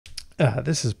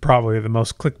This is probably the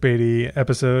most clickbaity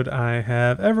episode I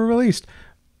have ever released.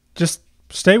 Just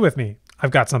stay with me.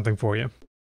 I've got something for you.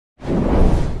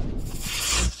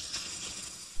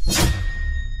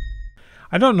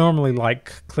 I don't normally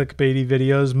like clickbaity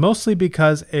videos, mostly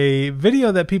because a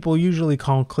video that people usually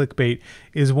call clickbait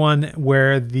is one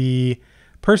where the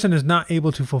person is not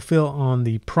able to fulfill on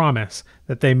the promise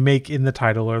that they make in the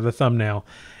title or the thumbnail.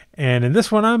 And in this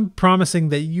one, I'm promising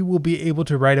that you will be able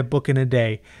to write a book in a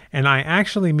day. And I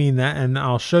actually mean that, and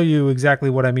I'll show you exactly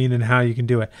what I mean and how you can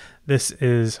do it. This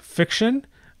is fiction,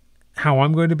 how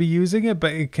I'm going to be using it,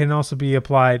 but it can also be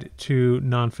applied to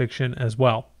nonfiction as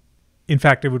well. In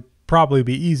fact, it would probably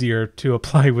be easier to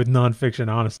apply with nonfiction,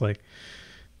 honestly.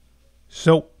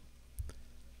 So,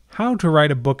 how to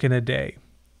write a book in a day.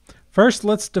 First,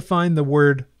 let's define the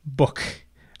word book.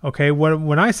 Okay,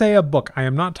 when I say a book, I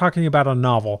am not talking about a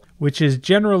novel, which is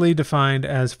generally defined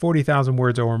as 40,000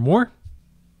 words or more.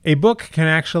 A book can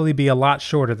actually be a lot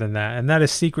shorter than that, and that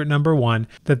is secret number one,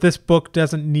 that this book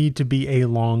doesn't need to be a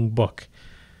long book.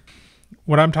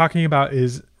 What I'm talking about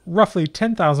is roughly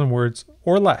 10,000 words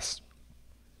or less.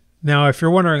 Now, if you're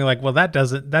wondering, like, well, that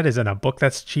isn't a book,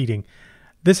 that's cheating.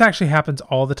 This actually happens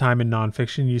all the time in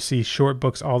nonfiction. You see short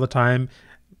books all the time.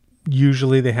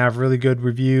 Usually they have really good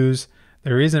reviews.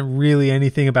 There isn't really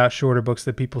anything about shorter books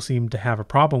that people seem to have a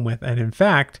problem with. And in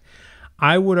fact,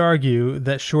 I would argue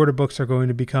that shorter books are going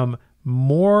to become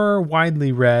more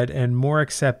widely read and more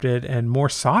accepted and more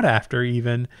sought after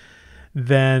even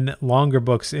than longer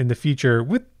books in the future,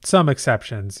 with some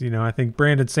exceptions. You know, I think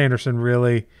Brandon Sanderson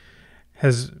really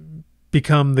has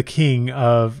become the king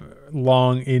of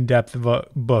long, in-depth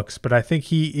books, but I think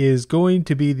he is going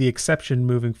to be the exception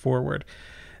moving forward.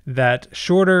 That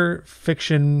shorter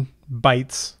fiction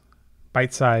bite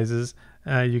sizes,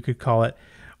 you could call it,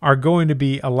 are going to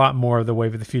be a lot more of the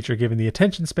wave of the future, given the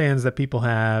attention spans that people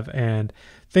have and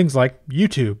things like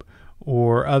YouTube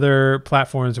or other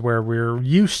platforms where we're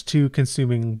used to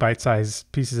consuming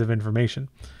bite-sized pieces of information.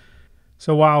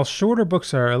 So while shorter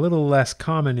books are a little less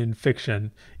common in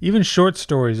fiction, even short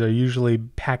stories are usually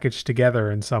packaged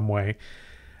together in some way.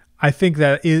 I think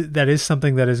that is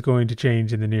something that is going to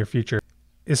change in the near future,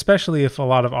 especially if a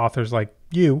lot of authors like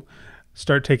you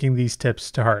start taking these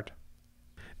tips to heart.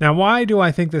 Now, why do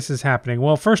I think this is happening?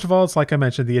 Well, first of all, it's like I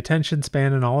mentioned, the attention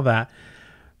span and all of that.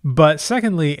 But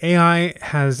secondly, AI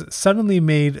has suddenly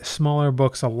made smaller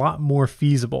books a lot more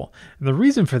feasible. And the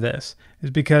reason for this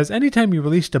is because anytime you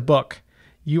released a book,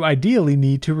 you ideally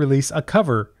need to release a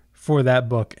cover for that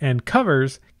book, and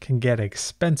covers can get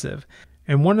expensive.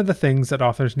 And one of the things that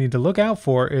authors need to look out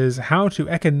for is how to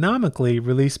economically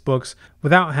release books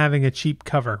without having a cheap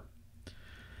cover.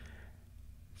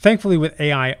 Thankfully, with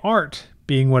AI art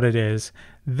being what it is,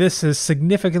 this has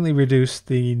significantly reduced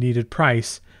the needed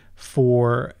price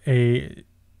for a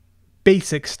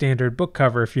basic standard book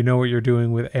cover if you know what you're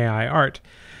doing with AI art.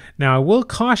 Now, I will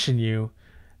caution you,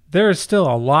 there is still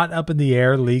a lot up in the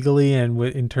air legally and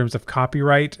in terms of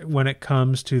copyright when it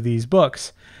comes to these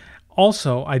books.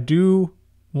 Also, I do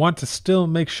want to still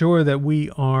make sure that we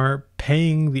are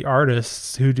paying the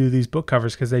artists who do these book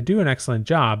covers, because they do an excellent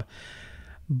job.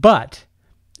 But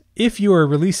if you are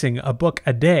releasing a book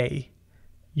a day,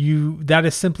 that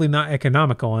is simply not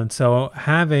economical. And so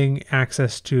having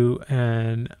access to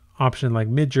an option like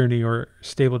Midjourney or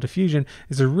Stable Diffusion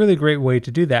is a really great way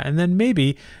to do that. And then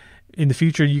maybe in the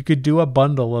future, you could do a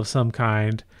bundle of some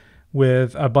kind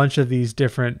with a bunch of these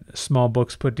different small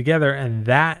books put together, and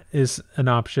that is an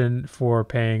option for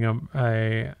paying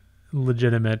a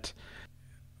legitimate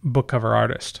book cover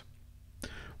artist.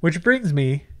 Which brings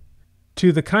me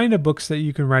to the kind of books that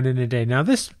you can write in a day. Now,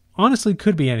 this honestly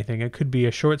could be anything. It could be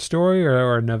a short story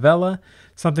or a novella,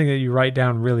 something that you write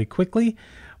down really quickly.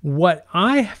 What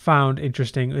I found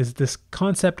interesting is this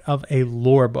concept of a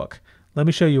lore book. Let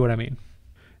me show you what I mean.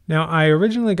 Now, I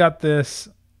originally got this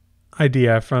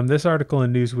idea from this article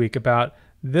in Newsweek about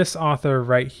this author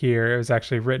right here. It was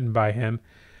actually written by him.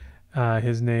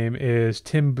 His name is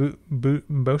Tim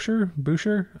Boucher.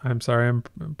 I'm sorry, I'm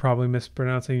probably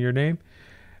mispronouncing your name.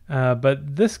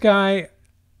 But this guy,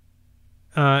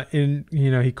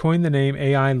 he coined the name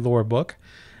AI Lore Book.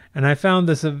 And I found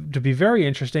this to be very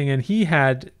interesting. And he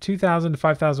had 2,000 to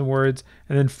 5,000 words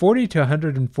and then 40 to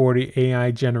 140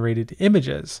 AI generated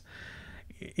images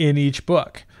in each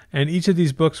book. And each of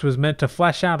these books was meant to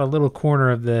flesh out a little corner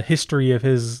of the history of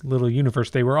his little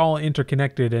universe. They were all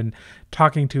interconnected and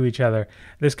talking to each other.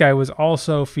 This guy was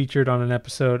also featured on an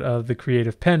episode of The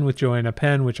Creative Pen with Joanna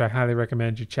Penn, which I highly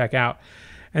recommend you check out.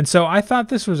 And so I thought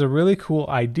this was a really cool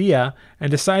idea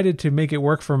and decided to make it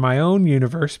work for my own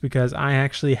universe, because I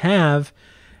actually have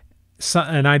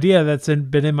an idea that's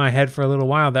been in my head for a little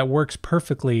while that works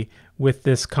perfectly with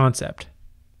this concept.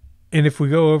 And if we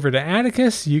go over to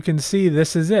Atticus, you can see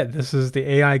this is it. This is the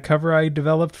AI cover I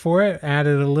developed for it.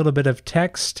 Added a little bit of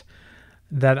text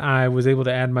that I was able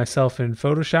to add myself in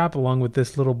Photoshop along with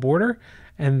this little border.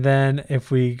 And then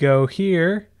if we go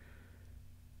here,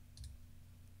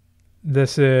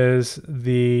 this is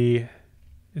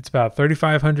it's about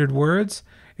 3,500 words.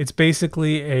 It's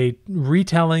basically a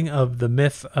retelling of the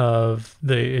myth of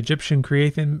the Egyptian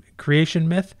creation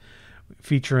myth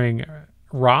featuring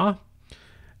Ra.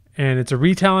 And it's a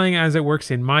retelling as it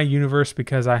works in my universe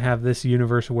because I have this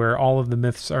universe where all of the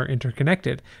myths are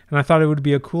interconnected. And I thought it would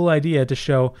be a cool idea to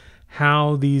show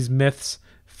how these myths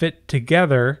fit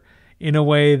together in a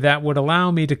way that would allow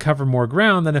me to cover more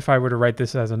ground than if I were to write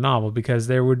this as a novel, because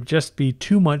there would just be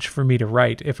too much for me to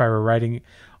write if I were writing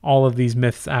all of these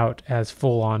myths out as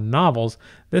full-on novels.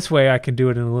 This way I can do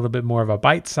it in a little bit more of a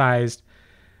bite-sized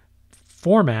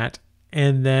format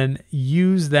and then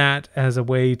use that as a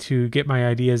way to get my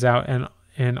ideas out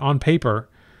and on paper.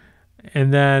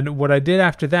 And then what I did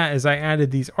after that is I added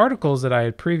these articles that I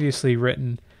had previously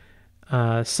written,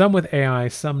 some with AI,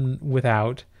 some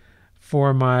without,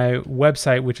 for my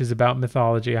website, which is about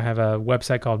mythology. I have a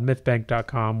website called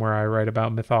mythbank.com where I write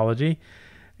about mythology,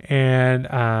 and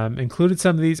included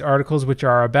some of these articles which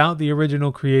are about the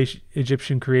original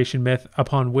Egyptian creation myth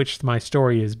upon which my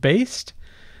story is based.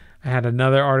 I had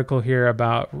another article here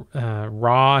about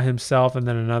Ra himself, and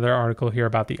then another article here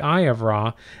about the Eye of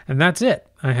Ra, and that's it.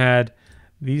 I had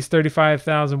these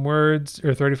 35,000 words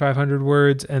or 3,500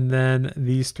 words, and then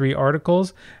these 3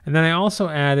 articles, and then I also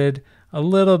added a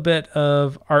little bit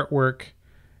of artwork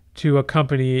to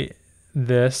accompany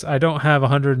this. I don't have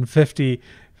 150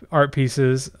 art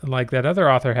pieces like that other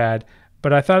author had,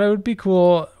 but I thought it would be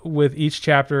cool with each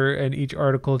chapter and each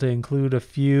article to include a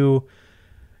few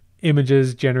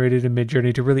images generated in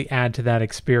Midjourney to really add to that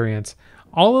experience.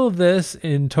 All of this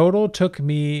in total took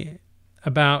me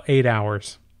about 8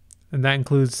 hours. And that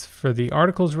includes for the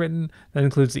articles written, that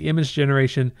includes the image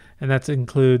generation, and that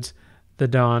includes the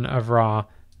Dawn of Ra,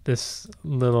 this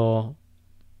little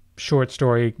short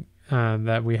story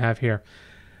that we have here.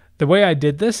 The way I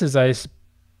did this is I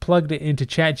plugged it into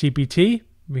ChatGPT.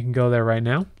 We can go there right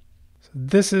now. So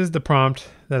this is the prompt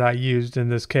that I used in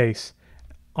this case,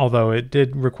 although it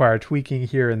did require tweaking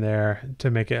here and there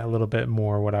to make it a little bit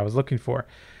more what I was looking for.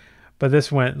 But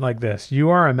this went like this. You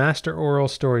are a master oral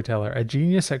storyteller, a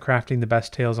genius at crafting the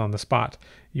best tales on the spot.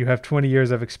 You have 20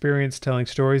 years of experience telling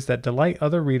stories that delight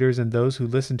other readers and those who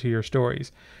listen to your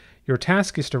stories. Your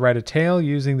task is to write a tale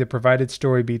using the provided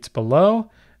story beats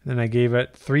below. And then I gave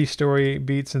it 3 story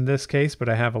beats in this case, but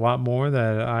I have a lot more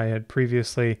that I had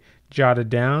previously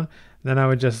jotted down. Then I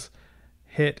would just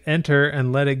hit enter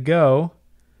and let it go,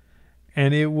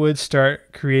 and it would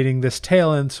start creating this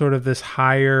tale in sort of this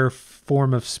higher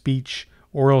form of speech,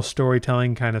 oral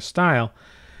storytelling kind of style.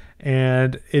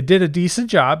 And it did a decent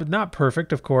job, not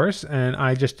perfect, of course, and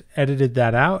I just edited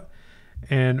that out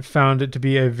and found it to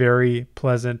be a very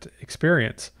pleasant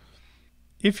experience.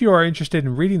 If you are interested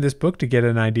in reading this book to get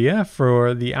an idea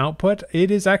for the output,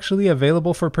 it is actually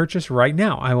available for purchase right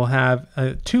now. I will have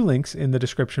 2 links in the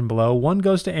description below. One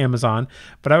goes to Amazon,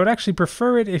 but I would actually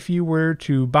prefer it if you were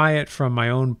to buy it from my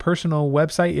own personal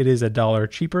website. It is $1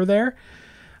 cheaper there,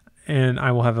 and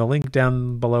I will have a link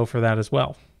down below for that as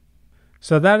well.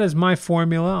 So that is my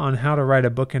formula on how to write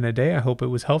a book in a day. I hope it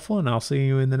was helpful, and I'll see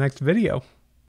you in the next video.